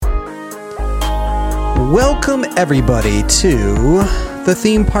Welcome, everybody, to the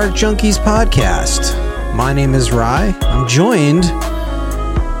Theme Park Junkies podcast. My name is Rye. I'm joined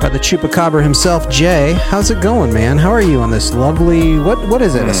by the Chupacabra himself, Jay. How's it going, man? How are you on this lovely, what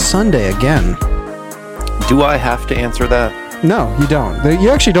is it, a Sunday again? Do I have to answer that? No, you don't. You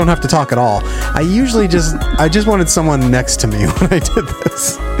actually don't have to talk at all. I just wanted someone next to me when I did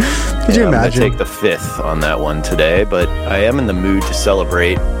this. Could you imagine? I'm going to take the fifth on that one today, but I am in the mood to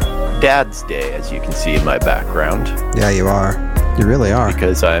celebrate Dad's Day, as you can see in my background. Yeah, you are. You really are.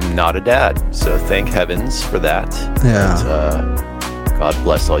 Because I'm not a dad, so thank heavens for that. Yeah. And, God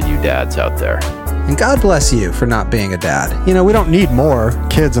bless all you dads out there. And God bless you for not being a dad. You know, we don't need more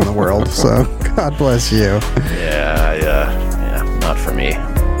kids in the world, so God bless you. Yeah, not for me.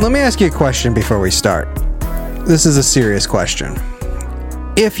 Let me ask you a question before we start. This is a serious question.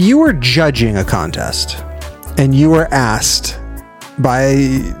 If you were judging a contest and you were asked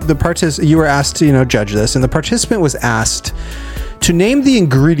you were asked to, judge this, and the participant was asked to name the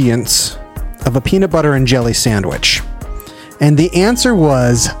ingredients of a peanut butter and jelly sandwich, and the answer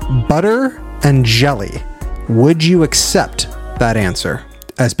was butter and jelly, would you accept that answer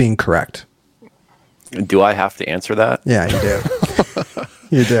as being correct? Do I have to answer that? Yeah, you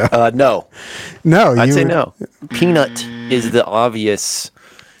do. You do. No. No, I'd say no. Peanut is the obvious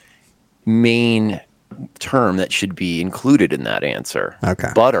main term that should be included in that answer. Okay.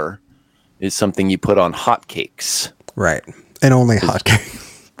 Butter is something you put on hotcakes. Right. And only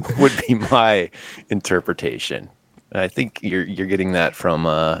hotcakes. Would be my interpretation. I think you're getting that from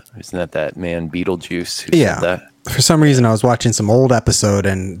isn't that man Beetlejuice who said that? For some reason I was watching some old episode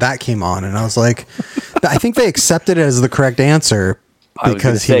and that came on and I was like, I think they accepted it as the correct answer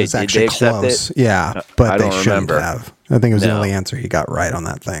because he was actually close. Yeah, but they shouldn't have. I think it was the only answer he got right on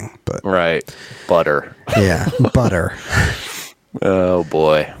that thing. But right. Butter. Yeah, butter. Oh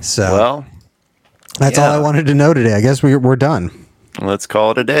boy. So well, that's all I wanted to know today. I guess we're done. Let's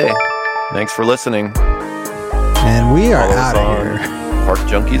call it a day. Thanks for listening. And we are out of here. Park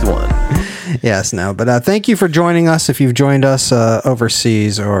Junkies 1. Yes, no. But thank you for joining us if you've joined us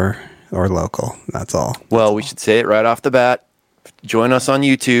overseas or local. That's all. Well, we should say it right off the bat. Join us on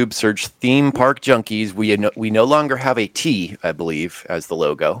YouTube. Search Theme Park Junkies. We no longer have a T, I believe, as the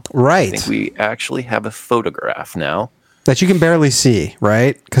logo. Right. I think we actually have a photograph now. That you can barely see,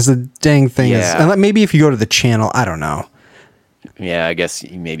 right? Because the dang thing is... And maybe if you go to the channel, I don't know. Yeah, I guess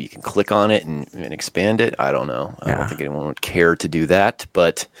maybe you can click on it and expand it. I don't know. I don't think anyone would care to do that.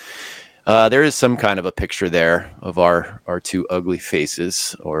 But there is some kind of a picture there of our two ugly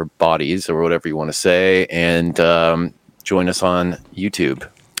faces or bodies or whatever you want to say. And join us on YouTube.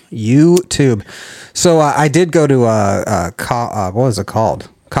 So I did go to, what was it called?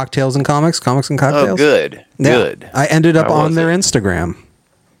 Cocktails and Comics? Comics and Cocktails? Oh, good. Yeah. Good. I ended up on their Instagram.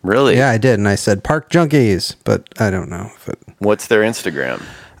 Really? Yeah, I did. And I said Park Junkies, but I don't know if it... What's their Instagram?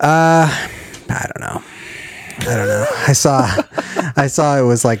 I don't know. I saw it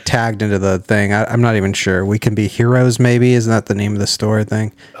was like tagged into the thing. I'm not even sure. We Can Be Heroes, maybe. Isn't that the name of the store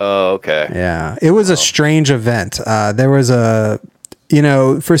thing? Oh, okay. Yeah. It was a strange event. There was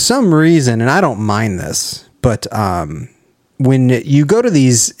for some reason, and I don't mind this, but when you go to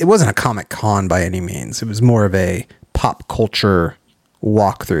these, it wasn't a Comic Con by any means. It was more of a pop culture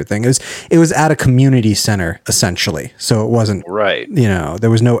walkthrough thing. It was at a community center essentially, so it wasn't right. There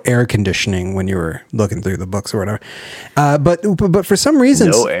was no air conditioning when you were looking through the books or whatever. But for some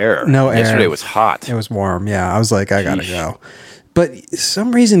reason, no air. Yesterday was hot. It was warm. Yeah, I was like, I gotta go. But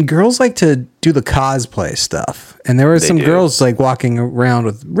some reason, girls like to do the cosplay stuff, and there were some girls like walking around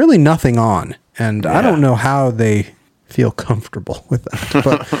with really nothing on, and I don't know how they feel comfortable with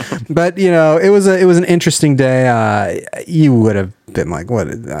that, but it was an interesting day. You would have been like, what?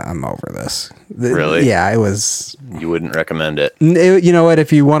 I'm over this. Really? Yeah, it was. You wouldn't recommend it? You know what?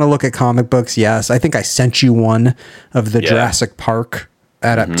 If you want to look at comic books, yes. I think I sent you one of the Jurassic Park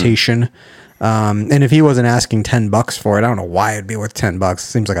adaptation. Mm-hmm. And if he wasn't asking $10 for it, I don't know why it'd be worth $10. It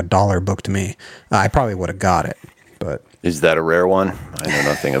seems like $1 book to me. I probably would have got it, but. Is that a rare one? I know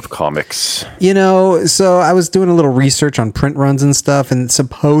nothing of comics. So I was doing a little research on print runs and stuff, and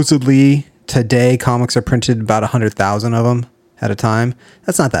supposedly today comics are printed about 100,000 of them at a time.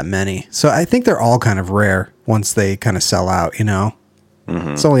 That's not that many. So I think they're all kind of rare once they kind of sell out, Mm-hmm.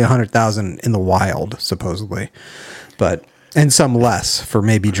 It's only 100,000 in the wild, supposedly. And some less for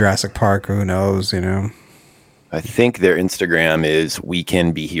maybe Jurassic Park, who knows, I think their Instagram is We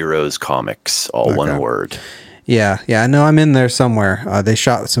Can Be Heroes Comics, all one word. Yeah. No, I'm in there somewhere. They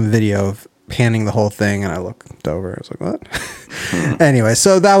shot some video of panning the whole thing, and I looked over. I was like, what? Anyway,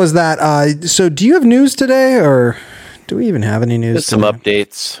 so that was that. So do you have news today, or Do we even have any news? Just some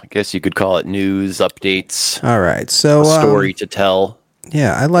updates. I guess you could call it news updates. All right. So story to tell.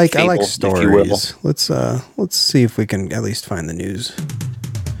 Yeah, I like Fable, stories. Let's see if we can at least find the news.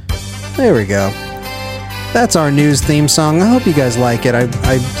 There we go. That's our news theme song. I hope you guys like it.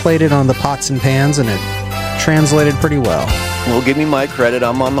 I played it on the pots and pans, and it translated pretty well. Well, give me my credit.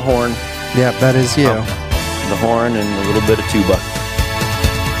 I'm on the horn. Yep, that is you. The horn and a little bit of tuba.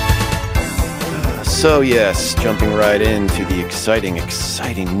 So yes, jumping right into the exciting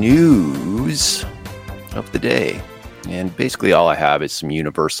news of the day. And basically all I have is some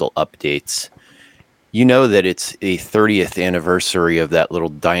Universal updates. You know that it's a 30th anniversary of that little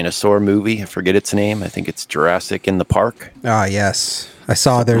dinosaur movie. I forget its name. I think it's Jurassic in the Park. Ah, yes. I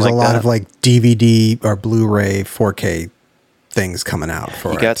saw there's a lot of like DVD or Blu-ray 4K things coming out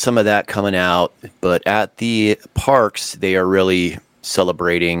for it. You got some of that coming out, but at the parks, they are really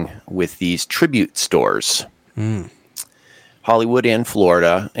celebrating with these tribute stores. Hollywood and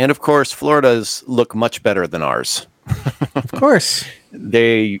Florida. And of course, Florida's look much better than ours. Of course.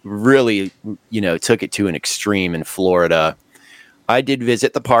 They really, took it to an extreme in Florida. I did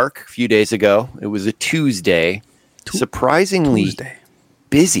visit the park a few days ago. It was a Tuesday. Surprisingly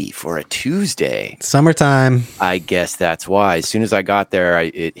busy for a Tuesday. Summertime. I guess that's why. As soon as I got there,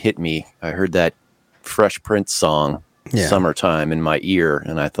 it hit me. I heard that Fresh Prince song, Summertime, in my ear,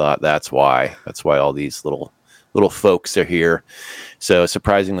 and I thought that's why. That's why all these little folks are here. So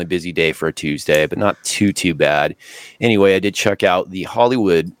surprisingly busy day for a Tuesday, but not too bad. Anyway, I did check out the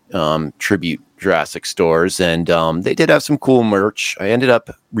Hollywood tribute Jurassic stores, and they did have some cool merch. I ended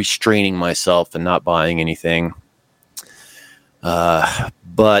up restraining myself and not buying anything.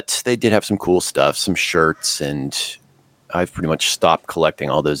 But they did have some cool stuff, some shirts, and I've pretty much stopped collecting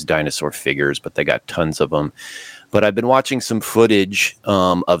all those dinosaur figures, but they got tons of them. But I've been watching some footage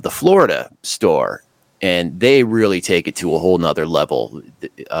of the Florida store, and they really take it to a whole nother level.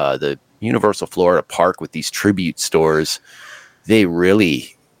 The Universal Florida Park with these tribute stores, they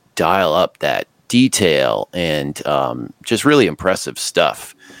really dial up that detail and just really impressive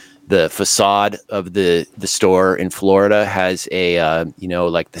stuff. The facade of the store in Florida has a,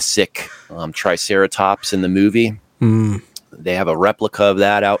 like the sick Triceratops in the movie. They have a replica of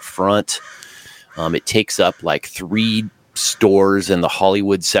that out front. It takes up like 3 stores in the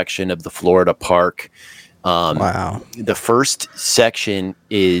Hollywood section of the Florida park. Wow. The first section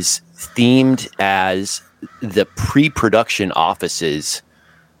is themed as the pre-production offices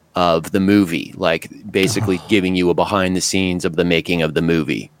of the movie, like basically giving you a behind the scenes of the making of the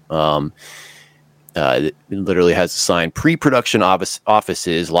movie. It literally has a sign, pre-production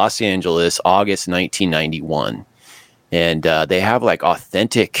offices, Los Angeles, August 1991. And they have like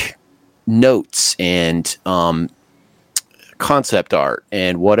authentic notes and concept art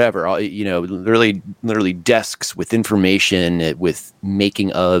and whatever, literally desks with information, with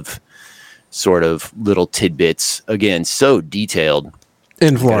making of sort of little tidbits. Again, so detailed.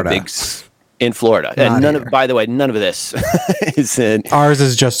 In Florida. In Florida. And by the way, none of this is in. Ours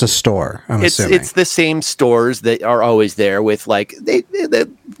is just a store, I'm assuming. It's the same stores that are always there with like, they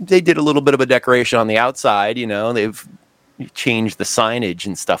did a little bit of a decoration on the outside, they've changed the signage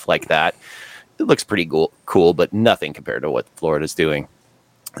and stuff like that. It looks pretty cool, but nothing compared to what Florida's doing.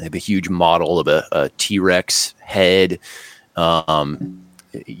 They have a huge model of a T-Rex head. Like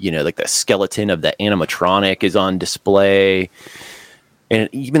the skeleton of the animatronic is on display. And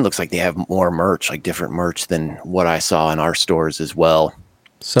it even looks like they have more merch, like different merch than what I saw in our stores as well.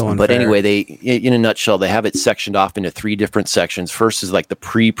 So unfair. But anyway, in a nutshell, they have it sectioned off into 3 different sections. First is like the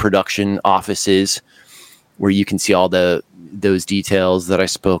pre-production offices, where you can see all those details that I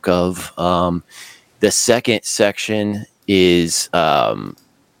spoke of. The second section is,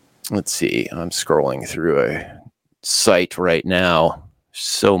 let's see, I'm scrolling through a site right now.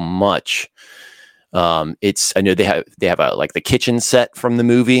 So much. I know they have like the kitchen set from the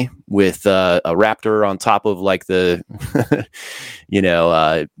movie with a raptor on top of like the,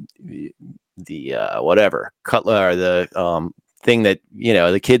 whatever cutler or the thing that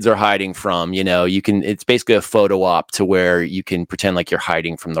the kids are hiding from. It's basically a photo op to where you can pretend like you're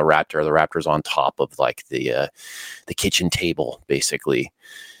hiding from the raptor. The raptor's on top of like the kitchen table basically,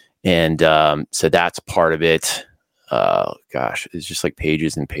 and so that's part of it. It's just like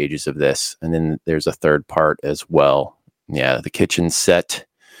pages and pages of this. And then there's a third part as well. Yeah, the kitchen set.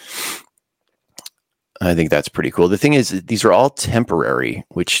 I think that's pretty cool. The thing is, these are all temporary,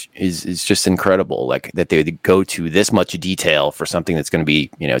 which is just incredible. Like that they would go to this much detail for something that's going to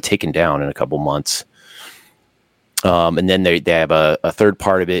be, taken down in a couple months. And then they have a third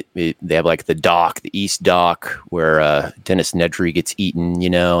part of it. They have like the dock, the East Dock, where Dennis Nedry gets eaten,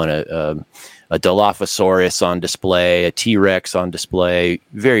 and a a Dilophosaurus on display, a T-Rex on display.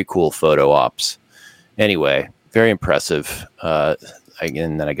 Very cool photo ops. Anyway, very impressive.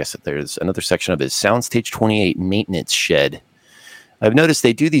 And then I guess there's another section of his Soundstage 28 maintenance shed. I've noticed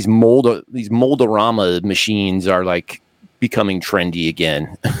they do these Moldorama machines are like becoming trendy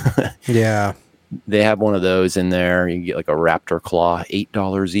again. Yeah. They have one of those in there. You can get like a raptor claw,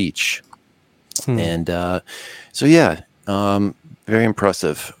 $8 each. And so, yeah, very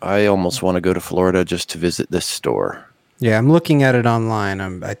impressive. I almost want to go to Florida just to visit this store. Yeah, I'm looking at it online.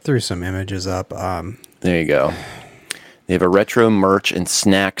 I threw some images up. There you go. They have a retro merch and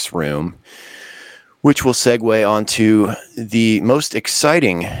snacks room, which will segue onto the most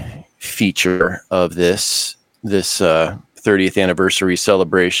exciting feature of this 30th anniversary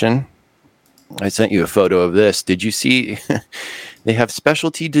celebration. I sent you a photo of this. Did you see? They have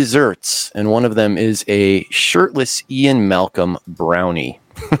specialty desserts, and one of them is a shirtless Ian Malcolm brownie.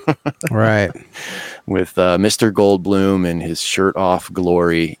 Right. With Mr. Goldblum and his shirt off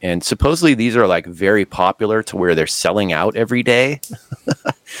glory. And supposedly these are like very popular to where they're selling out every day.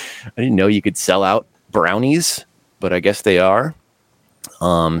 I didn't know you could sell out brownies, but I guess they are.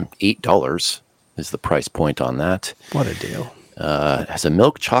 $8 is the price point on that. What a deal. It has a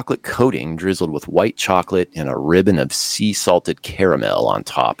milk chocolate coating drizzled with white chocolate and a ribbon of sea salted caramel on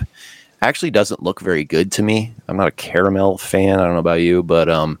top. Actually doesn't look very good to me. I'm not a caramel fan. I don't know about you, but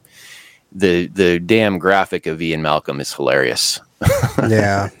the damn graphic of Ian Malcolm is hilarious.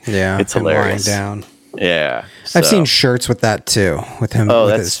 Yeah. It's hilarious. Down. Yeah. I've seen shirts with that too, with him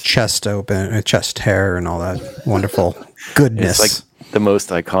with his chest open, chest hair and all that wonderful goodness. It's like the most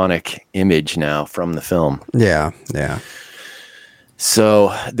iconic image now from the film. Yeah.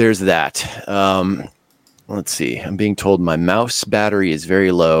 So there's that. Let's see. I'm being told my mouse battery is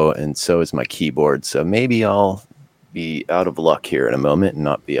very low, and so is my keyboard. So maybe I'll be out of luck here in a moment and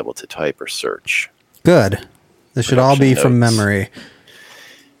not be able to type or search. Good. This should all be from memory.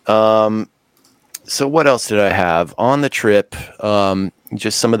 So what else did I have on the trip?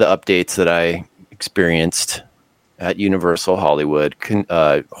 Just some of the updates that I experienced at Universal Hollywood.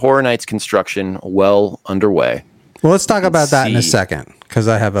 Horror Nights construction well underway. Well, let's talk about that in a second, because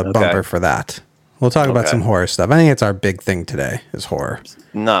I have a bumper for that. We'll talk about some horror stuff. I think it's our big thing today is horror.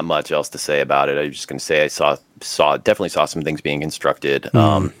 Not much else to say about it. I was just going to say I definitely saw some things being constructed.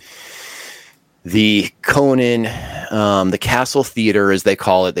 The Conan, the Castle Theater, as they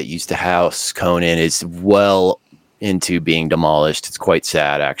call it, that used to house Conan, is well into being demolished. It's quite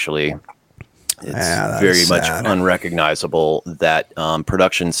sad, actually. It's very much unrecognizable. That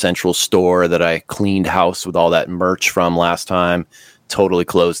Production Central store that I cleaned house with all that merch from last time, totally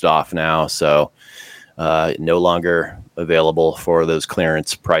closed off now. So no longer available for those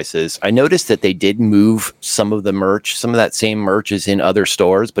clearance prices. I noticed that they did move some of the merch. Some of that same merch is in other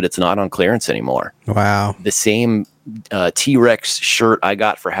stores, but it's not on clearance anymore. Wow. The same T-Rex shirt I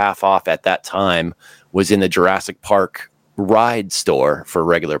got for half off at that time was in the Jurassic Park ride store for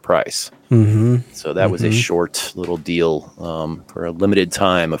regular price. Mm-hmm. So that was a short little deal for a limited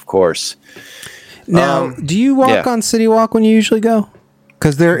time, of course. Now, do you walk on City Walk when you usually go?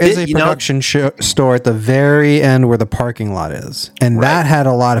 Because there is a production store at the very end where the parking lot is. And that had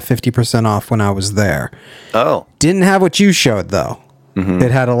a lot of 50% off when I was there. Oh. Didn't have what you showed, though. Mm-hmm. It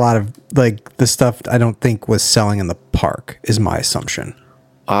had a lot of, like, the stuff I don't think was selling in the park, is my assumption.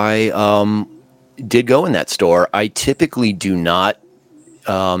 I did go in that store. I typically do not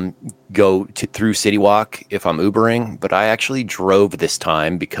go through City Walk if I'm Ubering, but I actually drove this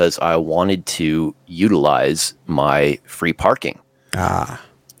time because I wanted to utilize my free parking. And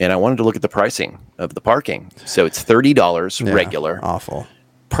I wanted to look at the pricing of the parking. So it's $30 regular. Awful.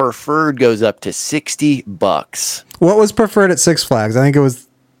 Preferred goes up to $60. What was preferred at Six Flags? I think it was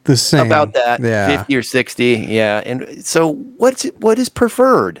the same. About that. 50 or 60. Yeah. And so what is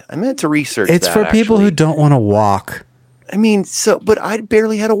preferred? I meant to research it's that. For people who don't want to walk. I mean, but I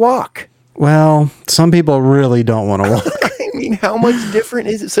barely had to walk. Well, some people really don't want to walk. I mean, how much different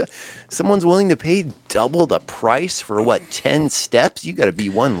is it? So someone's willing to pay double the price for 10 steps? You got to be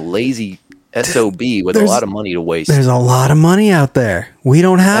one lazy SOB with a lot of money to waste. There's a lot of money out there. We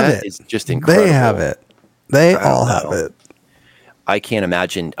don't have it. It's just incredible. They have it. They all have it. I can't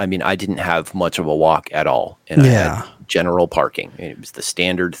imagine. I mean, I didn't have much of a walk at all. And I had general parking. It was the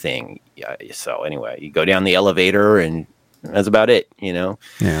standard thing. Yeah. So anyway, you go down the elevator and that's about it, you know?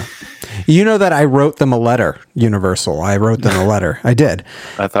 Yeah. You know that I wrote them a letter, Universal. I wrote them a letter. I did.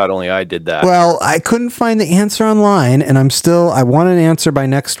 I thought only I did that. Well, I couldn't find the answer online, and I want an answer by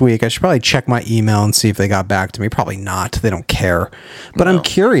next week. I should probably check my email and see if they got back to me. Probably not. They don't care. But I'm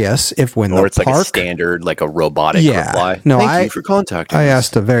curious if when or the it's like a standard, like a robotic reply. No, Thank you for contacting I us.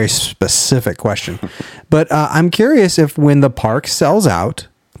 asked a very specific question. But I'm curious if when the park sells out,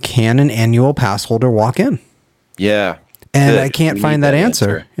 can an annual pass holder walk in? Yeah. And Good. I can't We find need that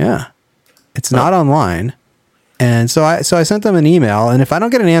answer. Yeah. It's not online. And so I sent them an email, and if I don't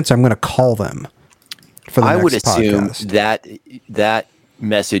get an answer, I'm going to call them for the I next would assume podcast. that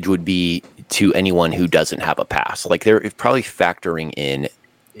message would be to anyone who doesn't have a pass. Like they're probably factoring in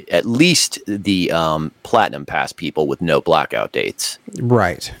at least the platinum pass people with no blackout dates.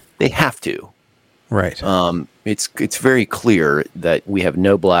 Right. They have to. Right. It's very clear that we have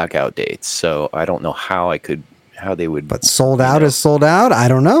no blackout dates. So I don't know how they would. But sold out is sold out. I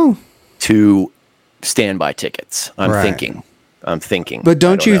don't know. To standby tickets. I'm Right. thinking. But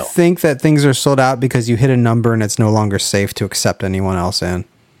don't you know. think that things are sold out because you hit a number and it's no longer safe to accept anyone else in?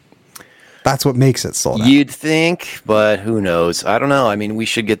 That's what makes it sold out. You'd think, but who knows? I don't know. I mean, we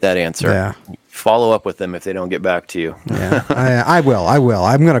should get that answer. Yeah. Follow up with them if they don't get back to you. Yeah, I will.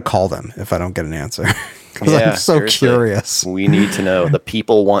 I'm going to call them if I don't get an answer. Because I'm so seriously. curious. We need to know. The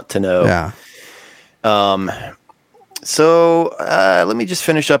people want to know. Yeah. So let me just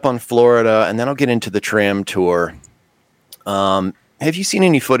finish up on Florida, and then I'll get into the tram tour. Have you seen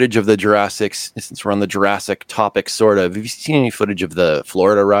any footage of the Jurassic, since we're on the Jurassic topic, sort of, have you seen any footage of the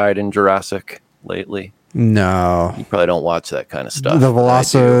Florida ride in Jurassic lately? No. You probably don't watch that kind of stuff. The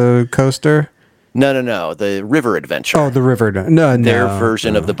Velocicoaster? No. The River Adventure. Oh, the river. No. Their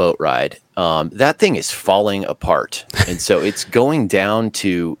version of the boat ride. That thing is falling apart. And so it's going down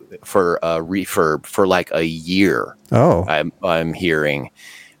for a refurb for like a year. Oh. I'm hearing.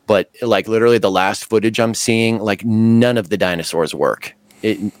 But like literally the last footage I'm seeing, like none of the dinosaurs work.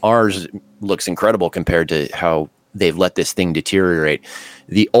 Ours looks incredible compared to how they've let this thing deteriorate.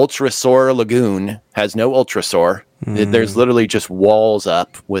 The Ultrasaur Lagoon has no Ultrasaur. There's literally just walls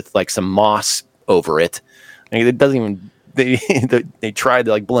up with like some moss over it. Like, it doesn't even. They tried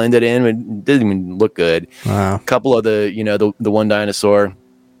to like blend it in, but it doesn't even look good. Wow. A couple of the one dinosaur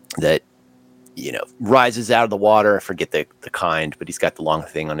that rises out of the water. I forget the kind, but he's got the long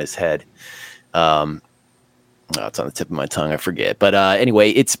thing on his head. It's on the tip of my tongue. I forget. But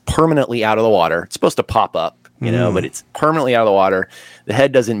anyway, it's permanently out of the water. It's supposed to pop up, but it's permanently out of the water. The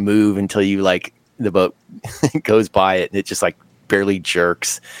head doesn't move until the boat goes by it, and it just like barely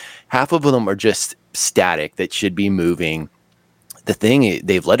jerks. Half of them are just static that should be moving. The thing,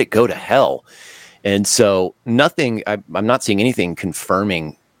 they've let it go to hell. And so I'm not seeing anything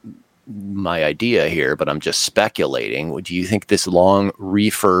confirming my idea here, but I'm just speculating. Do you think this long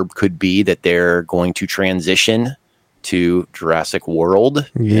refurb could be that they're going to transition to Jurassic World?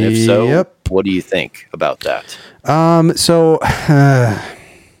 And if so, Yep. what do you think about that? So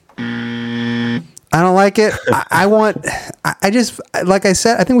I don't like it. I just, like I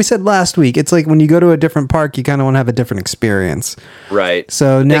said, I think we said last week, it's like when you go to a different park, you kind of want to have a different experience. Right.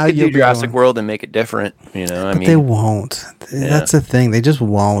 So now they could you'll do be Jurassic going- World and make it different. But they won't. That's the thing. They just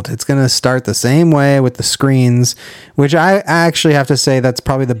won't. It's going to start the same way with the screens, which I actually have to say that's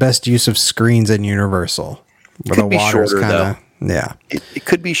probably the best use of screens in Universal. Where Could be shorter, kinda, yeah. It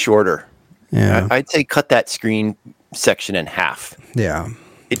could be shorter. Yeah. I'd say cut that screen section in half. Yeah.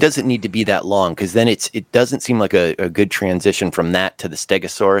 It doesn't need to be that long, because then it doesn't seem like a good transition from that to the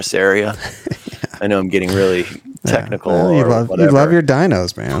Stegosaurus area. Yeah. I know I'm getting really technical. Well, you love your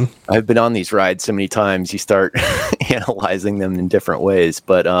dinos, man. I've been on these rides so many times, you start analyzing them in different ways.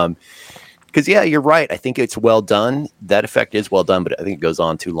 But because you're right. I think it's well done. That effect is well done, but I think it goes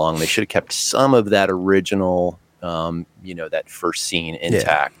on too long. They should have kept some of that original, that first scene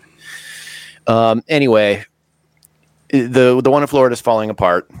intact. Yeah. Anyway. The one in Florida is falling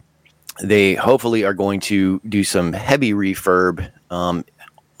apart. They hopefully are going to do some heavy refurb.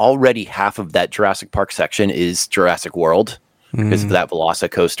 Already half of that Jurassic Park section is Jurassic World because of that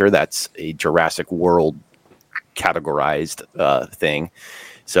Velocicoaster. That's a Jurassic World categorized thing.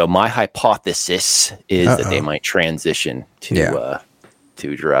 So my hypothesis is that they might transition to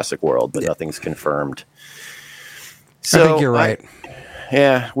Jurassic World, but nothing's confirmed. So I think you're right.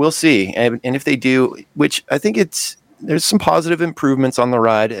 We'll see. And if they do, which I think there's some positive improvements on the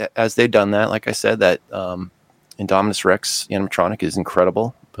ride as they've done that. Like I said, that Indominus Rex animatronic is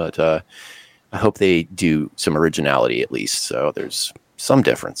incredible, but I hope they do some originality at least. So there's some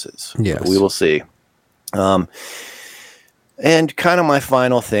differences. Yes. We will see. And kind of my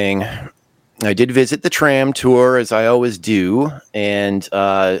final thing, I did visit the tram tour, as I always do, and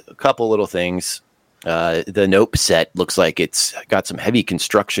a couple little things. The Nope set looks like it's got some heavy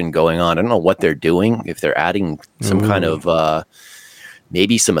construction going on. I don't know what they're doing, if they're adding some kind of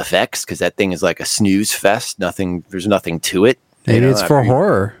maybe some effects, because that thing is like a snooze fest. There's nothing to it. Maybe it's for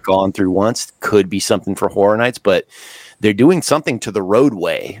horror. Gone through once, could be something for Horror Nights, but they're doing something to the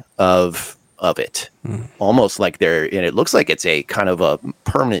roadway of it, almost like and it looks like it's a kind of a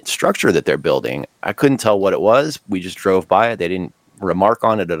permanent structure that they're building. I couldn't tell what it was. We just drove by it. They didn't remark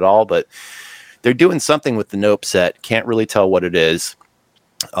on it at all, but they're doing something with the Nope set. Can't really tell what it is.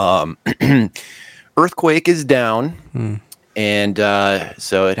 Earthquake is down, and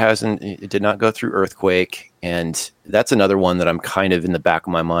so it did not go through Earthquake, and that's another one that I'm kind of in the back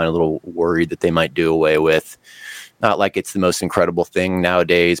of my mind a little worried that they might do away with. Not like it's the most incredible thing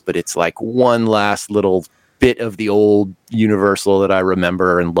nowadays, but it's like one last little bit of the old Universal that I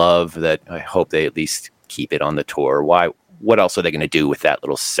remember and love that I hope they at least keep it on the tour. What else are they going to do with that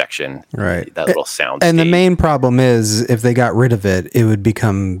little section? Right. That little sound. And the main problem is if they got rid of it, it would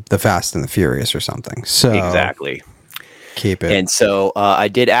become the Fast and the Furious or something. So exactly. Keep it. And so I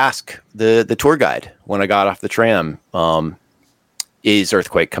did ask the tour guide when I got off the tram, is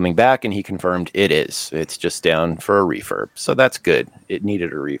Earthquake coming back? And he confirmed it is. It's just down for a refurb. So that's good. It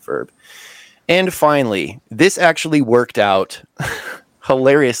needed a refurb. And finally, this actually worked out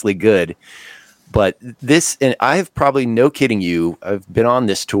hilariously good. But and I've probably, no kidding you, I've been on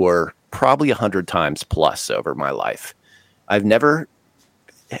this tour probably 100 times plus over my life. I've never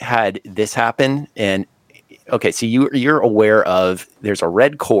had this happen. And okay, so you're aware of, there's a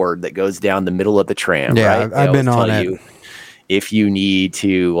red cord that goes down the middle of the tram, yeah, right? I've been on it. If you need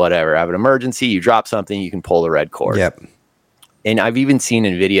to, have an emergency, you drop something, you can pull the red cord. Yep. And I've even seen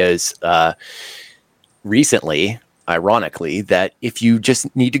in videos recently, ironically, that if you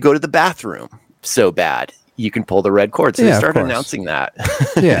just need to go to the bathroom so bad, you can pull the red cord. So they started announcing that.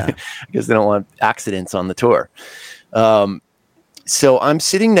 Yeah. Because they don't want accidents on the tour. So I'm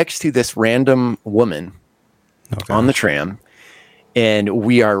sitting next to this random woman on the tram, and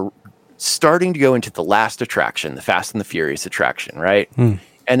we are starting to go into the last attraction, the Fast and the Furious attraction, right?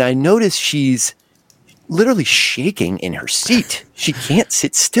 And I notice she's literally shaking in her seat. She can't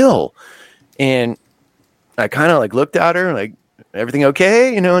sit still. And I kind of like looked at her like, everything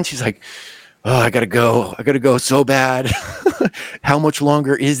okay? And she's like, oh, I gotta go so bad. How much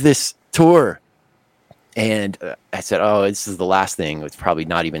longer is this tour? And I said, oh, this is the last thing. It's probably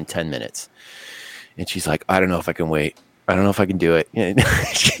not even 10 minutes. And she's like, I don't know if I can wait. I don't know if I can do it. And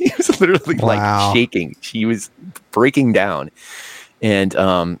she was literally like shaking. She was breaking down. And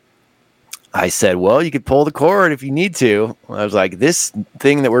I said, well, you could pull the cord if you need to. I was like, this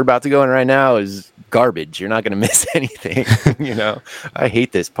thing that we're about to go in right now is garbage. You're not going to miss anything. I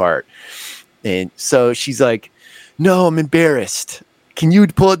hate this part. And so she's like, no, I'm embarrassed. Can you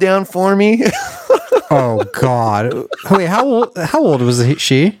pull it down for me? Oh God! Wait, how old was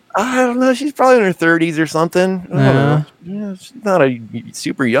she? I don't know. She's probably in her 30s or something. She's not a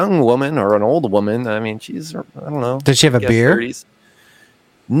super young woman or an old woman. I mean, she's, I don't know. Did she have a beer? 30s.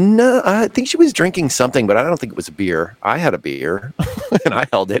 No, I think she was drinking something, but I don't think it was a beer. I had a beer and I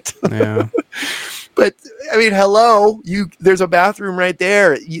held it. Yeah. But I mean, hello, there's a bathroom right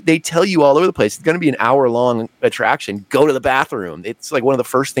there. They tell you all over the place. It's going to be an hour-long attraction. Go to the bathroom. It's like one of the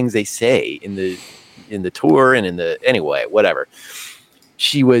first things they say in the tour and anyway, whatever.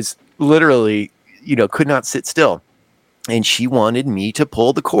 She was literally, could not sit still, and she wanted me to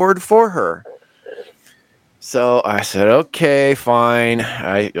pull the cord for her. So I said, okay, fine.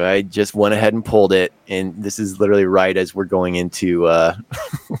 I just went ahead and pulled it. And this is literally right as we're going into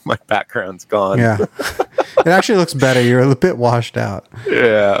my background's gone. Yeah. It actually looks better. You're a bit washed out.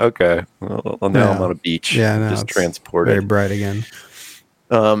 Yeah. Okay. Well, now I'm on a beach. Yeah. No, just transported. Very bright again.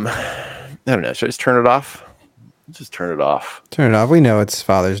 I don't know. Should I just turn it off? Just turn it off. Turn it off. We know it's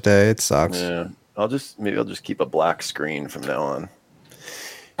Father's Day. It sucks. Yeah. Maybe I'll just keep a black screen from now on.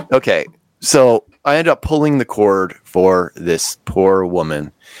 Okay. So I ended up pulling the cord for this poor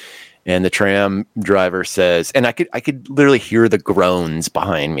woman, and the tram driver says, and I could literally hear the groans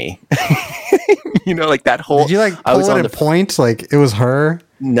behind me. Like that whole. Did you pull it at a point like it was her?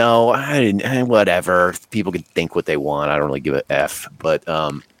 No, I didn't. Whatever. People can think what they want. I don't really give a F. But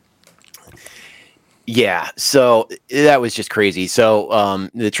yeah. So that was just crazy. So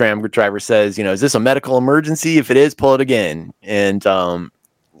the tram driver says, is this a medical emergency? If it is, pull it again. And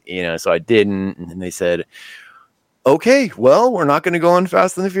so I didn't, and they said, okay, well, we're not going to go on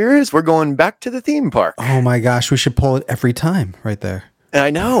Fast and the Furious. We're going back to the theme park. Oh my gosh, we should pull it every time right there. I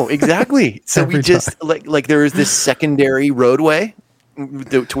know, exactly. So we just like there is this secondary roadway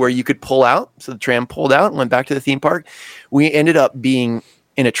to where you could pull out. So the tram pulled out and went back to the theme park. We ended up being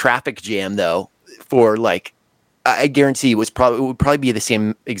in a traffic jam though for like, I guarantee it would probably be the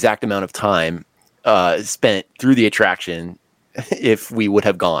same exact amount of time spent through the attraction if we would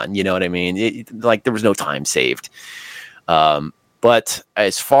have gone. You know what I mean? Like there was no time saved. But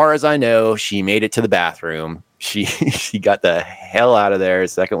as far as I know, she made it to the bathroom. She got the hell out of there the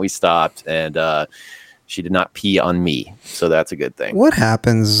second we stopped, and she did not pee on me. So that's a good thing. What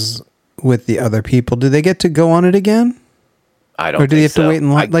happens with the other people? Do they get to go on it again? I don't. Or do they have to wait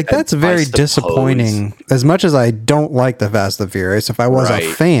in line? Like that's very disappointing. As much as I don't like the Fast and Furious, if I was a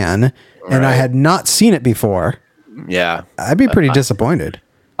fan and I had not seen it before, yeah, I'd be pretty disappointed.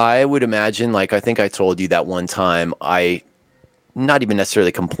 I would imagine, like I think I told you that one time, I not even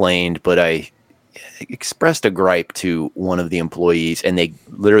necessarily complained, but I expressed a gripe to one of the employees, and they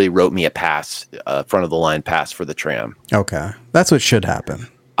literally wrote me a pass, front of the line pass for the tram. Okay, that's what should happen.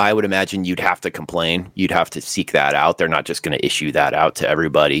 I would imagine you'd have to complain. You'd have to seek that out. They're not just going to issue that out to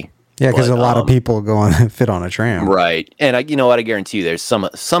everybody. Yeah, because a lot of people go on and fit on a tram. Right. And you know what? I guarantee you there's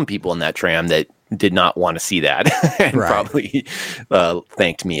some people in that tram that did not want to see that and probably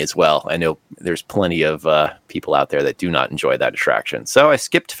thanked me as well. I know there's plenty of people out there that do not enjoy that attraction. So I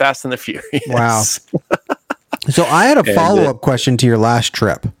skipped Fast and the Furious. Wow. So I had a follow-up question to your last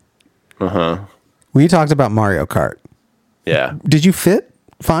trip. Uh-huh. We talked about Mario Kart. Yeah. Did you fit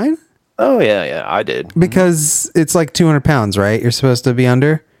fine? Oh, yeah, I did. Because it's like 200 pounds, right? You're supposed to be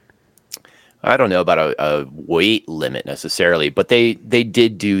under? I don't know about a weight limit necessarily, but they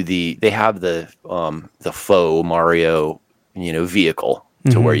did do they have the faux Mario, vehicle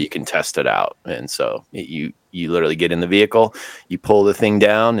to where you can test it out. And so you literally get in the vehicle, you pull the thing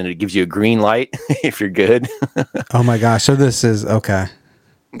down, and it gives you a green light if you're good. Oh my gosh. So this is okay.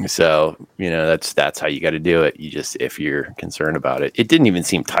 So, that's how you got to do it. If you're concerned about it, it didn't even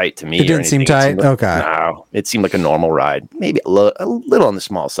seem tight to me. It didn't seem tight. Okay. No, it seemed like a normal ride, maybe a little on the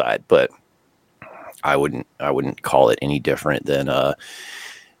small side, but I wouldn't call it any different than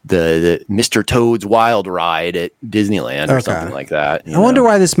the Mr. Toad's Wild Ride at Disneyland or something like that. I wonder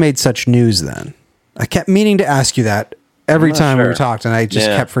why this made such news then. I kept meaning to ask you that every time we talked, and I just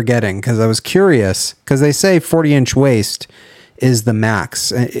kept forgetting because I was curious, because they say 40-inch waist is the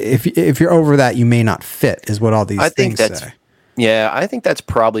max. If you're over that, you may not fit, is what all these things say. Yeah, I think that's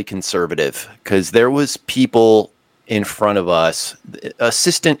probably conservative, because there was people in front of us.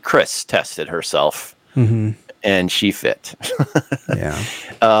 Assistant Chris tested herself, and she fit. Yeah.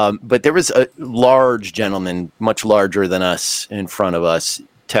 But there was a large gentleman, much larger than us, in front of us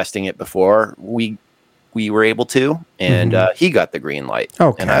testing it before we were able to, and he got the green light.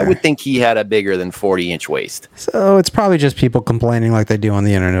 Okay. And I would think he had a bigger than 40-inch waist. So it's probably just people complaining like they do on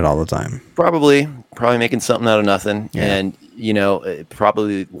the internet all the time. Probably making something out of nothing. Yeah. And,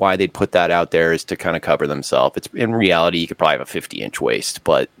 probably why they'd put that out there is to kind of cover themselves. It's in reality, you could probably have a 50-inch waist,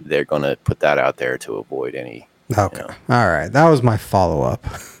 but they're going to put that out there to avoid any. Okay. All right. That was my follow-up.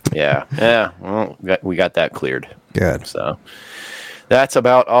 Yeah. Well, we got that cleared. Good. So that's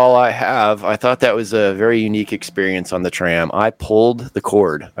about all I have. I thought that was a very unique experience on the tram. I pulled the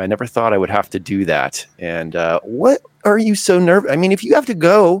cord. I never thought I would have to do that. And what are you so nervous? I mean, if you have to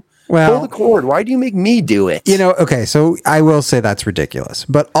go, pull the cord. Why do you make me do it? Okay, so I will say that's ridiculous.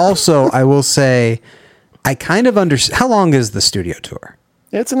 But also, I will say I kind of understand. How long is the studio tour?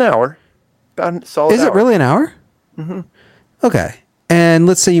 It's an hour. About a solid hour. It really an hour? Mm-hmm. Okay. And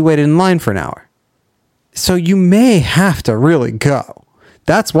let's say you waited in line for an hour. So you may have to really go.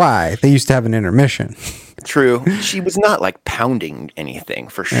 That's why they used to have an intermission. True. She was not like pounding anything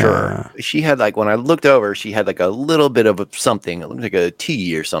for sure. Yeah. She had when I looked over, she had a little bit of something. It looked like a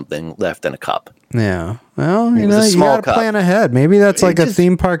tea or something left in a cup. Yeah. Well, you gotta plan ahead. Maybe that's a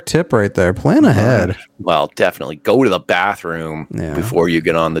theme park tip right there. Plan ahead. Well, definitely go to the bathroom before you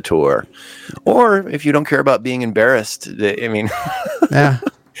get on the tour. Or if you don't care about being embarrassed, I mean,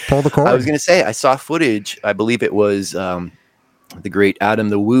 pull the cord. I was going to say, I saw footage. I believe it was, the great Adam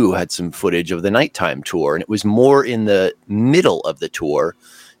the Woo had some footage of the nighttime tour, and it was more in the middle of the tour.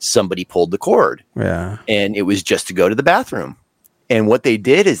 Somebody pulled the cord, and it was just to go to the bathroom. And what they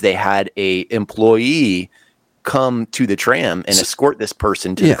did is they had a employee come to the tram and escort this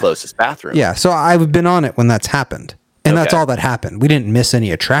person to the closest bathroom. Yeah, so I've been on it when that's happened, and that's all that happened. We didn't miss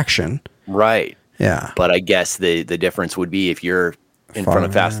any attraction. Right. Yeah. But I guess the difference would be if you're in front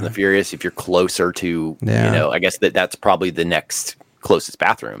of Fast and the Furious, if you're closer to, I guess that's probably the next closest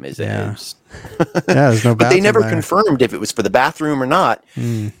bathroom is. Yeah, there's no bathroom. But they never there. confirmed if it was for the bathroom or not.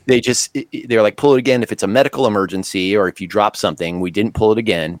 They're like, pull it again if it's a medical emergency or if you drop something. We didn't pull it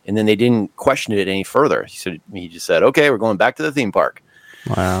again, and then they didn't question it any further. He just said, okay, we're going back to the theme park.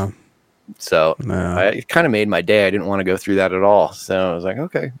 Wow. So it kind of made my day. I didn't want to go through that at all. So I was like,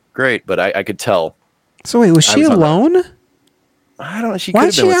 okay, great. But I could tell. So wait, was she alone? I don't know. She could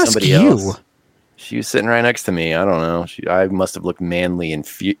have been with somebody else. She was sitting right next to me. I don't know. I must have looked manly and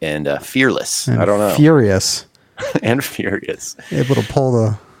fearless. I don't know. Furious. And furious. Able to pull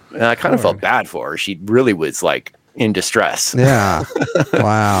the... And I kind of felt bad for her. She really was like in distress. Yeah.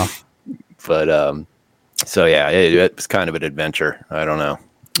 Wow. But so yeah, it was kind of an adventure. I don't know.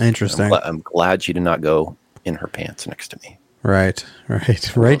 Interesting. I'm glad she did not go in her pants next to me. Right.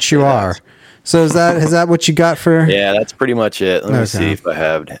 You are. So is that what you got for? Yeah, that's pretty much it. Let me see if I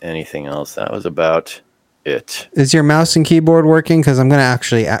have anything else. That was about it. Is your mouse and keyboard working? Because I'm going to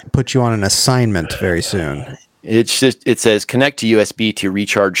actually put you on an assignment very soon. It says connect to USB to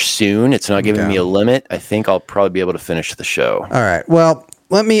recharge soon. It's not giving me a limit. I think I'll probably be able to finish the show. All right. Well,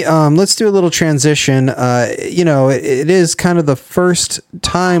 let's do a little transition. It is kind of the first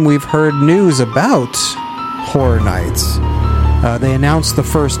time we've heard news about Horror Nights. They announced the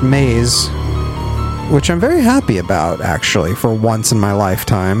first maze, which I'm very happy about, actually, for once in my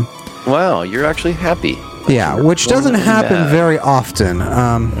lifetime. Wow, you're actually happy. Yeah, which doesn't happen very often.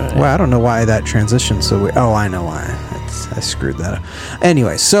 Well, I don't know why that transition so weird. Oh, I know why. I screwed that up.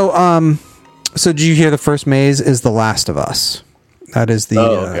 Anyway, so did you hear the first maze is The Last of Us? That is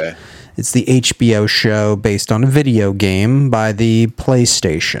the it's the HBO show based on a video game by the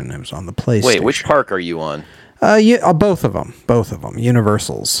PlayStation. It was on the PlayStation. Wait, which park are you on? Both of them.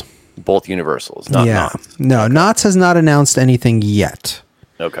 Universals. Both Universals, not Knott's. No, Knott's has not announced anything yet.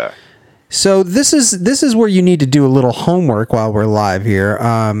 Okay. So this is where you need to do a little homework while we're live here.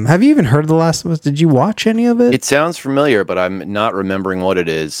 Have you even heard of The Last of Us? Did you watch any of it? It sounds familiar, but I'm not remembering what it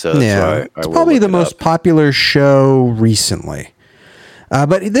is. So that's why it's probably the most popular show recently.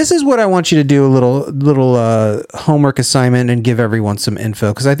 But this is what I want you to do, a little homework assignment and give everyone some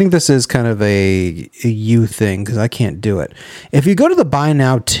info, because I think this is kind of a you thing, because I can't do it. If you go to the buy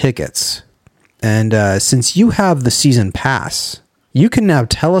now tickets, and since you have the season pass, you can now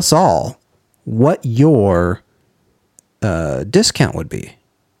tell us all what your discount would be.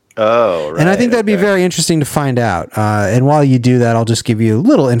 Oh, right. And I think that'd be very interesting to find out. And while you do that, I'll just give you a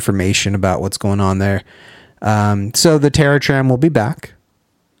little information about what's going on there. So the Terror Tram will be back.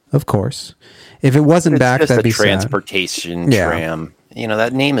 Of course. If it wasn't back, that'd be transportation tram. You know,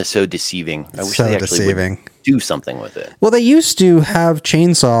 that name is so deceiving. I wish they actually would do something with it. Well, they used to have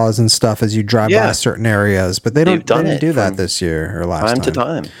chainsaws and stuff as you drive by certain areas, but they didn't do that this year or last time.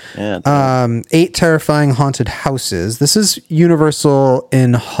 Time to time. Yeah. 8 terrifying haunted houses. This is Universal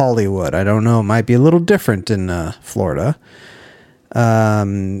in Hollywood. I don't know. It might be a little different in Florida.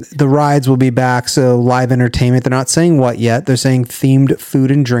 The rides will be back, so live entertainment. They're not saying what yet. They're saying themed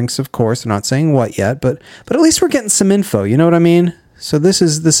food and drinks, of course. They're not saying what yet, but at least we're getting some info. You know what I mean? So this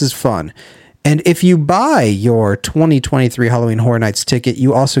is fun. And if you buy your 2023 Halloween Horror Nights ticket,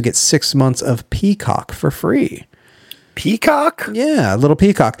 you also get 6 months of Peacock for free. Peacock? Yeah, a little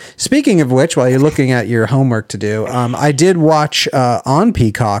Peacock. Speaking of which, while you're looking at your homework to do, I did watch on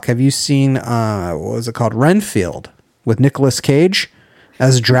Peacock. Have you seen what was it called? Renfield. With Nicolas Cage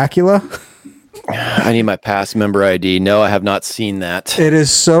as Dracula. I need my pass member ID. No, I have not seen that. It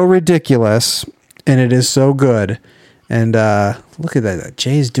is so ridiculous, and it is so good. And look at that.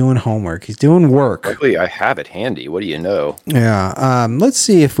 Jay's doing homework. He's doing work. Luckily, I have it handy. What do you know? Yeah. Let's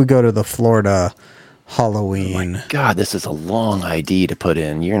see if we go to the Florida Halloween. Oh my God, this is a long ID to put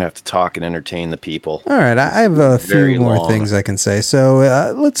in. You're going to have to talk and entertain the people. All right. I have a few more things I can say. So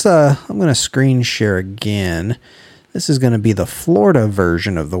let's, I'm going to screen share again. This is going to be the Florida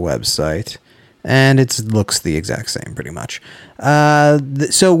version of the website, and it looks the exact same pretty much.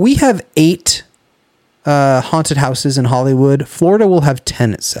 So we have 8 haunted houses in Hollywood. Florida will have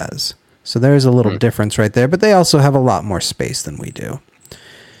 10, it says. So there's a little difference right there, but they also have a lot more space than we do.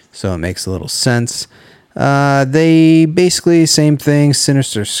 So it makes a little sense. They basically, same thing,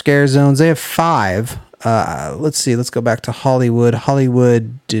 sinister scare zones. They have 5. Let's see. Let's go back to Hollywood.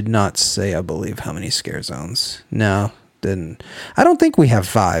 Hollywood did not say, I believe, how many scare zones. No, didn't. I don't think we have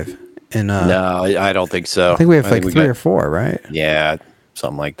 5. No, I don't think so. I think we have 3 or 4, right? Yeah,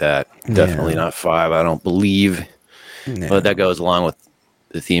 something like that. Definitely not 5. I don't believe. Yeah. But that goes along with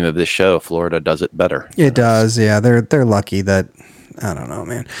the theme of this show. Florida does it better. It does. Yeah, they're lucky that. I don't know,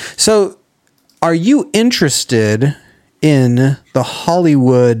 man. So, are you interested in the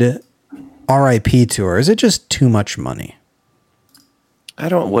Hollywood RIP tour? Is it just too much money? I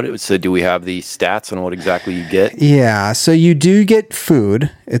don't what it so do we have the stats on what exactly you get? Yeah, so you do get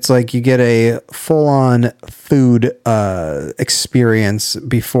food. It's like you get a full-on food experience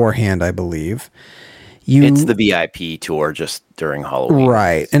beforehand, I believe. It's the VIP tour just during Halloween.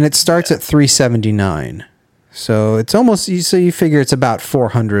 Right, and it starts at $379. So it's almost so you figure it's about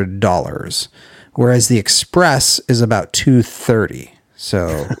 $400, whereas the Express is about $230.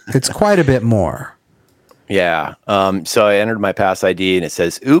 So it's quite a bit more. Yeah. So I entered my pass ID and it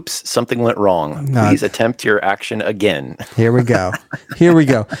says, "Oops, something went wrong. Please attempt your action again." Here we go. Here we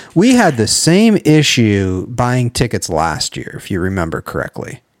go. We had the same issue buying tickets last year, if you remember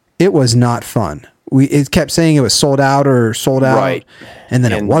correctly. It was not fun. It kept saying it was sold out or sold out, right? And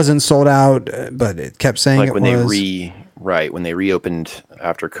then it wasn't sold out, but it kept saying like it when was. when they reopened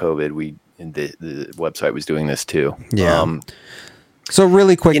after COVID, the website was doing this too. Yeah. So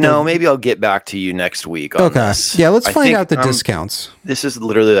really quick, maybe I'll get back to you next week on this. Yeah, let's find out the discounts. This is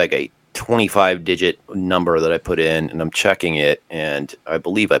literally like a 25-digit number that I put in, and I'm checking it, and I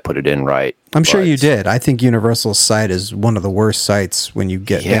believe I put it in right. I'm sure you did. I think Universal's site is one of the worst sites when you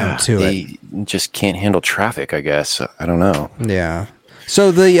get down to it. They just can't handle traffic, I guess. I don't know. Yeah.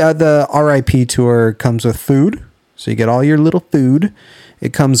 So the RIP tour comes with food. So you get all your little food.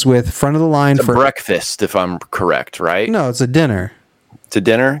 It comes with front of the line for breakfast, if I'm correct, right? No, it's a dinner. It's a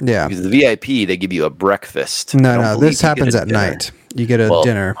dinner? Yeah. Because the VIP, they give you a breakfast. No, this happens at night. You get a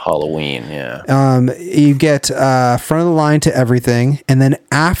dinner. Halloween, yeah. You get front of the line to everything. And then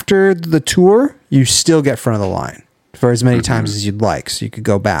after the tour, you still get front of the line for as many times as you'd like. So you could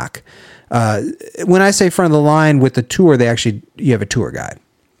go back. When I say front of the line with the tour, you have a tour guide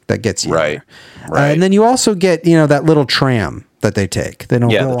that gets you right. there. Right. And then you also get, that little tram that they take. They don't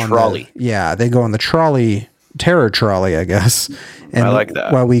go the on trolley. They go on the trolley. Terror trolley, I guess. And I like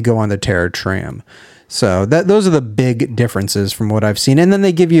that. While we go on the terror tram. So those are the big differences from what I've seen. And then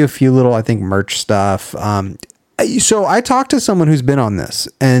they give you a few little, I think, merch stuff. So I talked to someone who's been on this,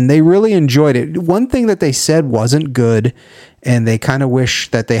 and they really enjoyed it. One thing that they said wasn't good, and they kind of wish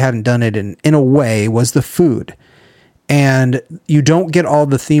that they hadn't done it in a way, was the food. And you don't get all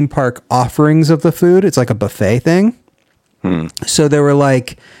the theme park offerings of the food. It's like a buffet thing. So they were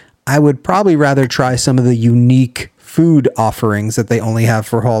like, I would probably rather try some of the unique food offerings that they only have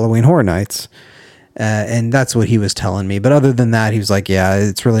for Halloween Horror Nights. And that's what he was telling me. But other than that, he was like, yeah,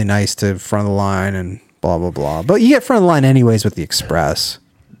 it's really nice to front of the line and blah, blah, blah. But you get front of the line anyways with the Express.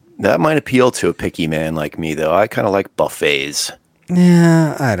 That might appeal to a picky man like me, though. I kind of like buffets.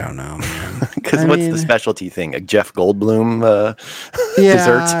 Yeah, I don't know, man. Because what's the specialty thing? A Jeff Goldblum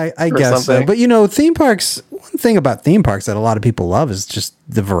dessert? I guess something? So. But, theme parks, one thing about theme parks that a lot of people love is just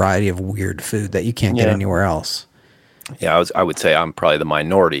the variety of weird food that you can't get anywhere else. Yeah, I would say I'm probably the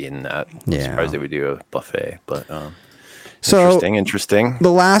minority in that. I'm Yeah. surprised they would do a buffet, but so interesting.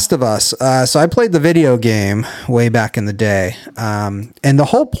 The Last of Us. So I played the video game way back in the day, and the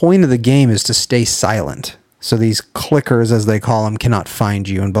whole point of the game is to stay silent. So these clickers, as they call them, cannot find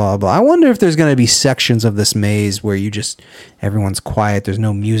you and blah, blah. I wonder if there's going to be sections of this maze where everyone's quiet. There's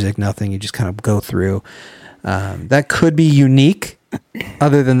no music, nothing. You just kind of go through. That could be unique.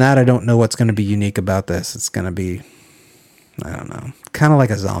 Other than that, I don't know what's going to be unique about this. It's going to be, I don't know, kind of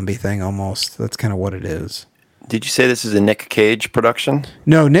like a zombie thing almost. That's kind of what it is. Did you say this is a Nick Cage production?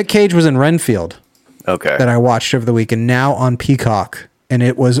 No, Nick Cage was in Renfield. Okay. That I watched over the weekend, now on Peacock. And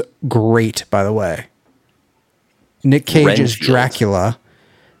it was great, by the way. Nick Cage is Dracula,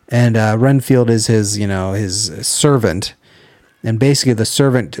 and Renfield is his servant. And basically the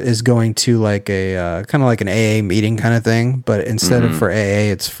servant is going to like a kind of like an AA meeting kind of thing, but instead of for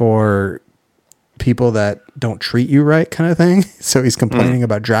AA, it's for people that don't treat you right kind of thing. So he's complaining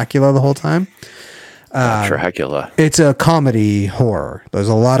about Dracula the whole time. Dracula. It's a comedy horror. There's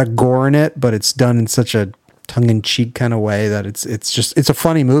a lot of gore in it, but it's done in such a tongue-in-cheek kind of way that it's a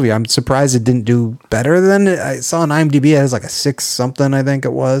funny movie. I'm surprised it didn't do better than it. I saw on IMDb it has like a 6 something, I think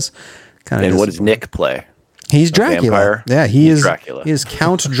it was. And what does Nick play? He's Dracula. Vampire? Yeah, he's Dracula. He is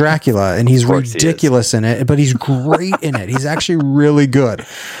Count Dracula, and he's ridiculous in it, but he's great in it. He's actually really good.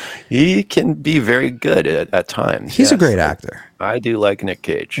 He can be very good at times. He's a great actor. I do like Nick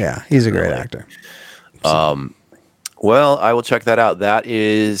Cage. Yeah, he's a great actor. Well, I will check that out. That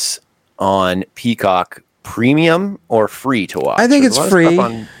is on Peacock Premium or free to watch? I think it's free.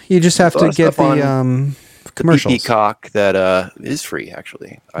 You just have to get the commercials. Peacock that is free,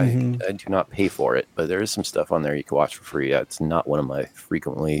 actually. I do not pay for it, but there is some stuff on there you can watch for free. It's not one of my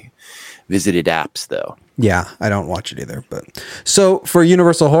frequently visited apps, though. Yeah, I don't watch it either. But so for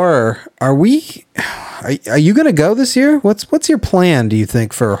Universal Horror, are you going to go this year? What's your plan, do you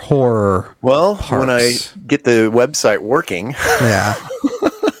think, for horror? Well, parks? when I get the website working, yeah,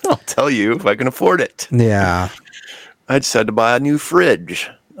 tell you if I can afford it. Yeah. I just had to buy a new fridge.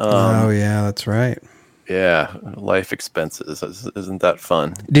 Oh yeah, that's right. Yeah, life expenses. Isn't that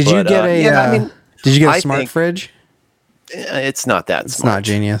fun? Did you get did you get a smart fridge? It's not that it's smart. Not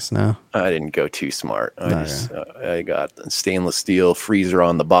genius, no. I didn't go too smart. I got a stainless steel freezer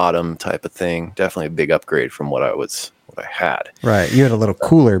on the bottom type of thing. Definitely a big upgrade from what I had. Right. You had a little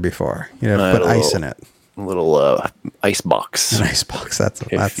cooler before. You had to put ice in it. A little ice box. An ice box. That's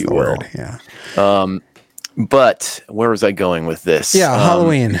the word. Yeah. But where was I going with this? Yeah,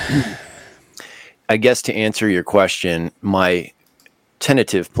 Halloween. I guess to answer your question, my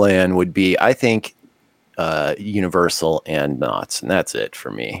tentative plan would be, I think, Universal and Knott's, and that's it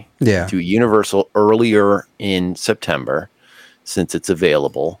for me. Yeah. Do Universal earlier in September, since it's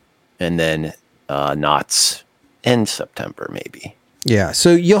available, and then Knott's in September, maybe. Yeah.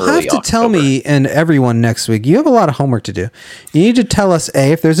 So you'll Early have to tell me and everyone next week. You have a lot of homework to do. You need to tell us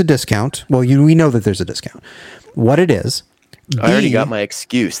if there's a discount. Well, we know that there's a discount. What it is. I already got my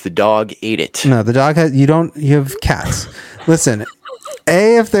excuse. The dog ate it. No, the dog has. You have cats. Listen.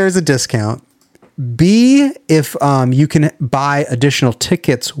 If there's a discount. B, if you can buy additional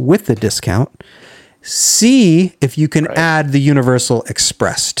tickets with the discount. C, if you can add the Universal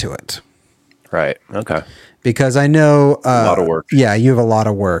Express to it. Right. Okay. Because I know a lot of work. Yeah, you have a lot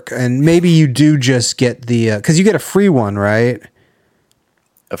of work, and maybe you do just get the because you get a free one, right?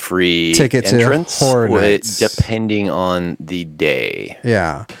 A free ticket entrance to Horror Nights, depending on the day.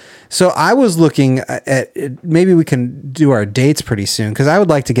 Yeah. So I was looking at maybe we can do our dates pretty soon because I would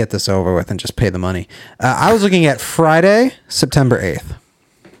like to get this over with and just pay the money. I was looking at Friday, September 8th.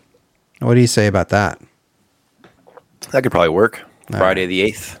 What do you say about that? That could probably work. Friday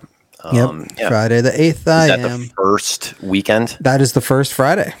the 8th. Yep. Friday the 8th. Is that the first weekend? That is the first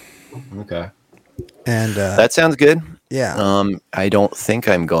Friday. Okay. And that sounds good. Yeah. I don't think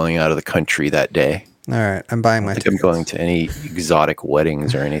I'm going out of the country that day. All right. I'm buying my tickets. I'm going to any exotic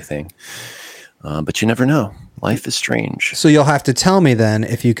weddings or anything. But you never know. Life is strange. So you'll have to tell me then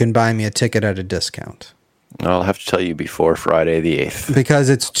if you can buy me a ticket at a discount. I'll have to tell you before Friday the 8th. Because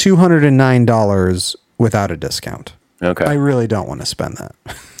it's $209 without a discount. Okay. I really don't want to spend that.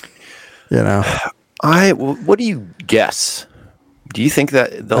 You know? What do you guess? Do you think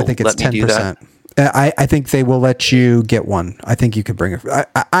that they'll let me do that? I think they will let you get one. I think you could bring I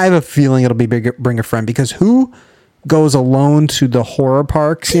have a feeling it'll be bring a friend because who goes alone to the horror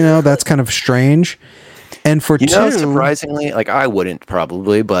parks? You know, that's kind of strange. And for surprisingly, like I wouldn't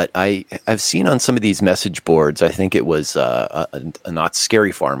probably, but I've seen on some of these message boards, I think it was a Not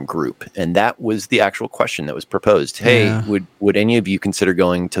Scary Farm group, and that was the actual question that was proposed. Hey, would any of you consider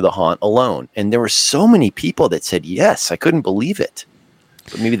going to the haunt alone? And there were so many people that said yes. I couldn't believe it.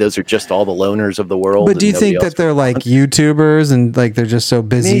 But maybe those are just all the loners of the world. But do you think that they're like YouTubers and like they're just so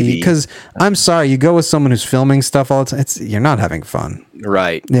busy? Because I'm sorry, you go with someone who's filming stuff all the time. You're not having fun,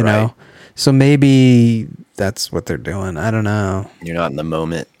 right? You know. So maybe that's what they're doing. I don't know. You're not in the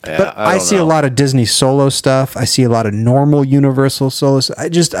moment. Yeah, but I see a lot of Disney solo stuff. I see a lot of normal Universal solo stuff.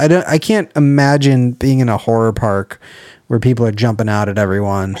 I can't imagine being in a horror park where people are jumping out at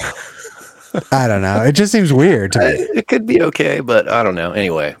everyone. I don't know. It just seems weird to me. It could be okay, but I don't know.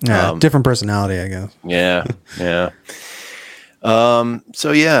 Anyway. Yeah, different personality, I guess. Yeah. Yeah.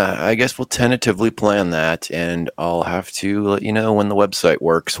 So yeah, I guess we'll tentatively plan that, and I'll have to let you know when the website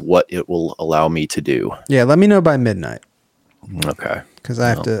works what it will allow me to do. Yeah, let me know by midnight. Okay. Because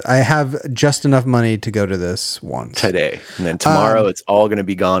I have just enough money to go to this once today, and then tomorrow it's all going to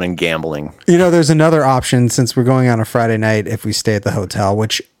be gone and gambling. You know, there's another option since we're going on a Friday night if we stay at the hotel,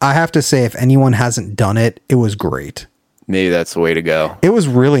 which I have to say, if anyone hasn't done it, it was great. Maybe that's the way to go. It was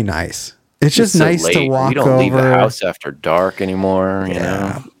really nice. It's just so nice to walk over. You don't leave the house after dark anymore. You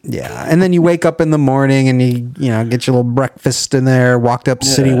know? Yeah. And then you wake up in the morning and you get your little breakfast in there, walked up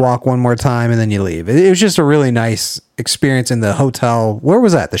City Walk one more time, and then you leave. It was just a really nice experience in the hotel. Where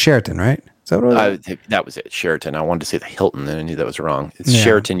was that? The Sheraton, right? Is that what it was? That was it. Sheraton. I wanted to say the Hilton, and I knew that was wrong. It's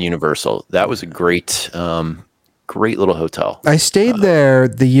Sheraton Universal. That was a great little hotel. I stayed there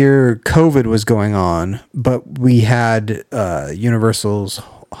the year COVID was going on, but we had Universal's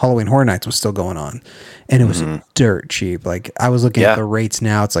Halloween Horror Nights was still going on, and it was dirt cheap. Like I was looking at the rates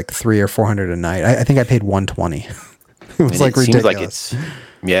now; it's like $300 or $400 a night. I think I paid $120. It was like ridiculous. Seems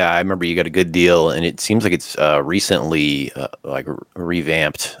like I remember you got a good deal, and it seems like it's recently like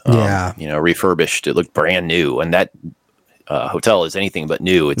revamped. Refurbished. It looked brand new, and that hotel is anything but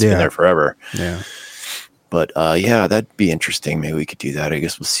new. It's been there forever. Yeah. But that'd be interesting. Maybe we could do that. I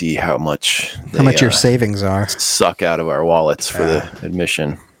guess we'll see how much your savings are. Suck out of our wallets for the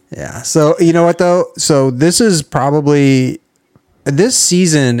admission. Yeah. So you know what though? So this is probably This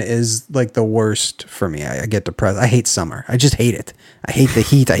season is like the worst for me. I get depressed. I hate summer. I just hate it. I hate the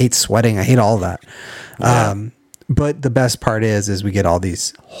heat. I hate sweating. I hate all that. Yeah. But the best part is we get all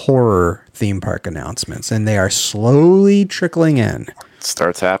these horror theme park announcements, and they are slowly trickling in. It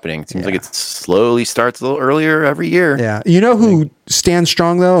starts happening. It seems like it slowly starts a little earlier every year. Yeah. You know who stands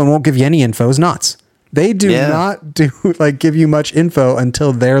strong though and won't give you any info is Knott's. They do not give you much info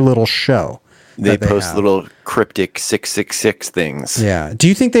until their little show. They post little cryptic 666 things. Yeah. Do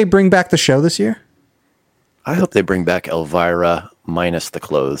you think they bring back the show this year? I hope they bring back Elvira minus the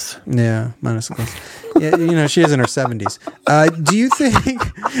clothes. Yeah, minus the clothes. Yeah, she is in her 70s. Do you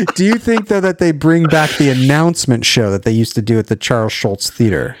think though that they bring back the announcement show that they used to do at the Charles Schultz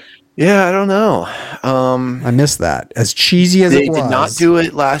Theater? Yeah, I don't know. I missed that. As cheesy as it was. They did not do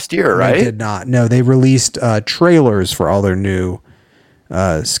it last year, right? They did not. No, they released trailers for all their new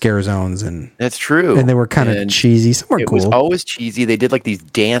scare zones, and that's true. And they were kind of cheesy. Some were cool. It was always cheesy. They did like these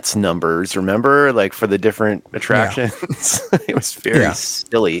dance numbers, remember? Like for the different attractions. Yeah. It was very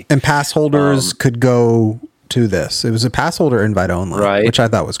silly. And pass holders could go to this. It was a pass holder invite only, right? Which I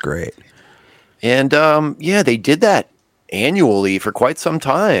thought was great. And they did that annually for quite some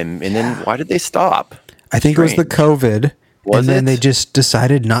time. And then why did they stop? I think it was the COVID. Then they just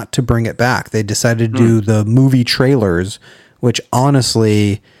decided not to bring it back. They decided to do the movie trailers, which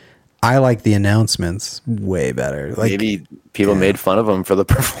honestly, I like the announcements way better. Like, maybe people made fun of them for the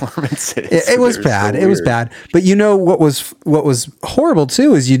performances. It was bad. It was bad. But you know what was horrible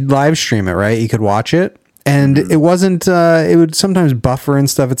too is you'd live stream it, right? You could watch it. And it wasn't, it would sometimes buffer and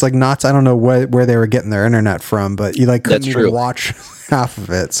stuff. It's like Knott's, I don't know where they were getting their internet from, but you couldn't even watch half of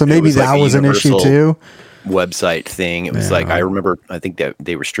it. So maybe that was an issue too. Website thing. It was I remember, I think that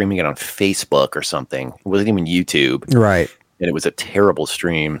they were streaming it on Facebook or something. It wasn't even YouTube. Right. And it was a terrible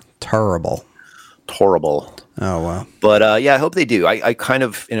stream. Terrible. Oh, wow. But I hope they do. I kind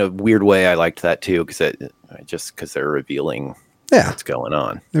of, in a weird way, I liked that too, because they're revealing what's going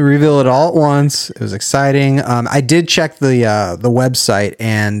on. They reveal it all at once. It was exciting. I did check the website,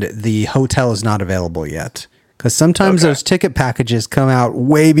 and the hotel is not available yet. Because sometimes those ticket packages come out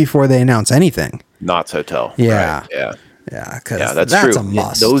way before they announce anything. Knott's Hotel. Yeah. Right? Yeah. Yeah, because that's true. A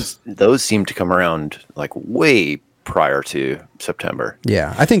must. Those seem to come around like way prior to September.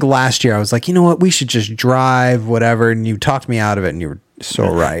 Yeah. I think last year I was like, you know what? We should just drive, whatever. And you talked me out of it, and you were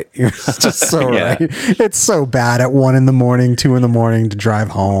so right. You're just so right. It's so bad at 1 a.m, 2 a.m. to drive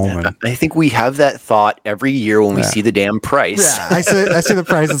home. And I think we have that thought every year when we see the damn price. Yeah, I see the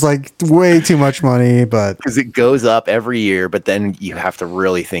price. It's like way too much money, but because it goes up every year, but then you have to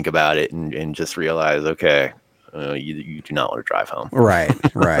really think about it and just realize, okay, you do not want to drive home. Right.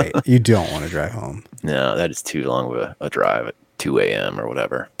 You don't want to drive home. No, that is too long of a drive at 2 a.m. or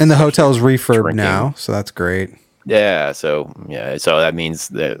whatever. And the hotel's refurbed now, so that's great. Yeah, so that means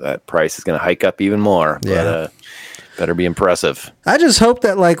that price is going to hike up even more. But better be impressive. I just hope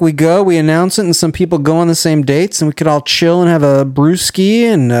that we announce it, and some people go on the same dates, and we could all chill and have a brewski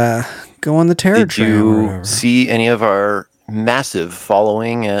and go on the Terror Train. Did you see any of our massive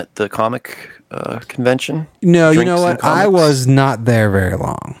following at the comic convention? No, you know what? I was not there very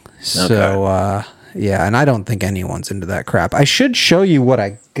long, so. Yeah, and I don't think anyone's into that crap. I should show you what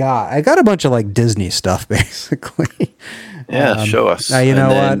I got. I got a bunch of Disney stuff, basically. Yeah, show us. You know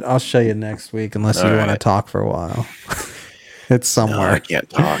what? I'll show you next week, unless you want to talk for a while. It's somewhere. No, I can't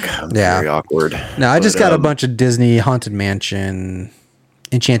talk. I'm very awkward. No, I just got a bunch of Disney Haunted Mansion,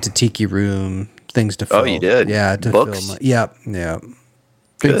 Enchanted Tiki Room, things to film. Oh, you did? Yeah, to books? film. Yep.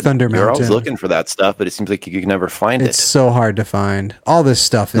 Big Thunder Mountain. You're always looking for that stuff, but it seems like you can never find it. It's so hard to find. All this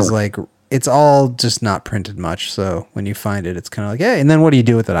stuff is it's all just not printed much. So when you find it, it's kind of like, hey, and then what do you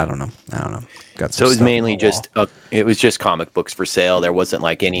do with it? I don't know. So it was mainly it was just comic books for sale. There wasn't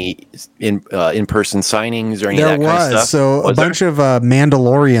any in-person signings or any of that kind of stuff. So a bunch of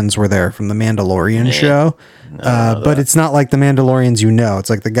Mandalorians were there from the Mandalorian show. But it's not like the Mandalorians, it's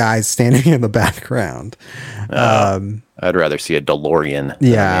like the guys standing in the background. I'd rather see a DeLorean.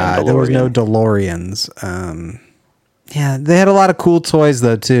 Yeah, there was no DeLoreans. Yeah, they had a lot of cool toys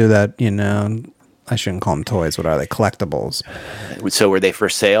though too. That I shouldn't call them toys. What are they? Collectibles. So were they for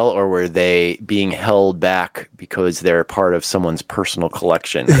sale, or were they being held back because they're part of someone's personal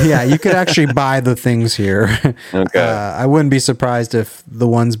collection? Yeah, you could actually buy the things here. Okay. I wouldn't be surprised if the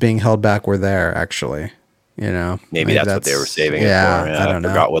ones being held back were there. Actually, maybe that's what they were saving it for. Yeah, I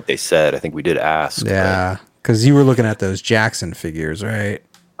forgot what they said. I think we did ask. Yeah, because you were looking at those Jackson figures, right?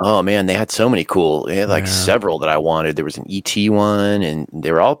 Oh man, they had so many cool. They had several that I wanted. There was an ET one, and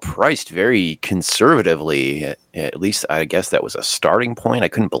they were all priced very conservatively. At least I guess that was a starting point. I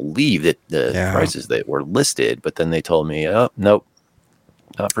couldn't believe that the prices that were listed, but then they told me, oh nope,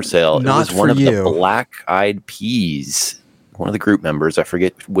 Not for sale. Not it was one for of you. the Black Eyed Peas. One of the group members. I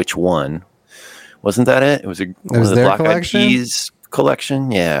forget which one. Wasn't that it? It was one of the Black collection? Eyed Peas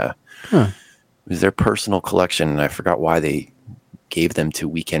collection. Yeah. Huh. It was their personal collection, and I forgot why they gave them to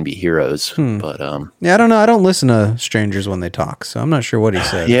We Can Be Heroes. But Yeah, I don't know. I don't listen to strangers when they talk, so I'm not sure what he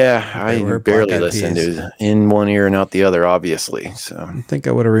said. yeah, I were barely Black Eyed listened. Peas. It was in one ear and out the other, obviously. So I think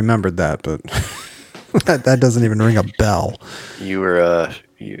I would have remembered that, but that doesn't even ring a bell. you were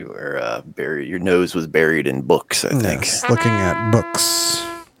buried. Your nose was buried in books, I think. Yes, looking at books.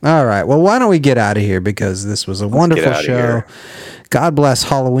 All right. Well, why don't we get out of here, because this was a wonderful get outta show. here. God bless.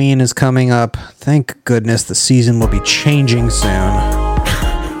 Halloween is coming up. Thank goodness the season will be changing soon.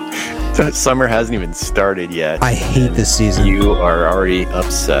 Summer hasn't even started yet. I hate this season. You are already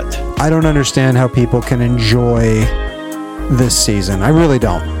upset. I don't understand how people can enjoy this season. I really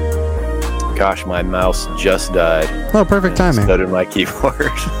don't. Gosh, my mouse just died. Oh, perfect timing. So did my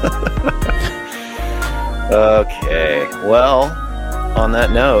keyboard. Okay. Well, on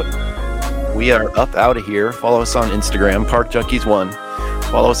that note, we are up out of here. Follow us on Instagram, Park Junkies 1.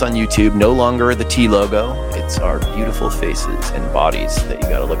 Follow us on YouTube. No longer the T logo. It's our beautiful faces and bodies that you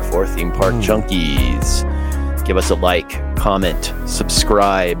got to look for. Theme Park Junkies. Give us a like, comment,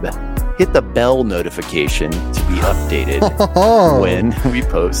 subscribe. Hit the bell notification to be updated when we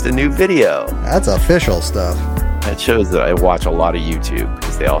post a new video. That's official stuff. That shows that I watch a lot of YouTube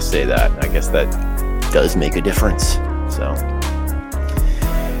because they all say that. I guess that does make a difference.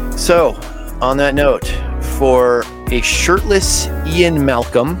 So on that note, for a shirtless Ian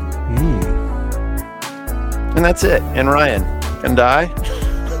Malcolm, and that's it, and Ryan and I,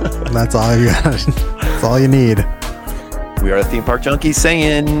 That's all you got. That's all you need. we are the Theme Park Junkies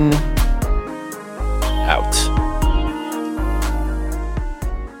saying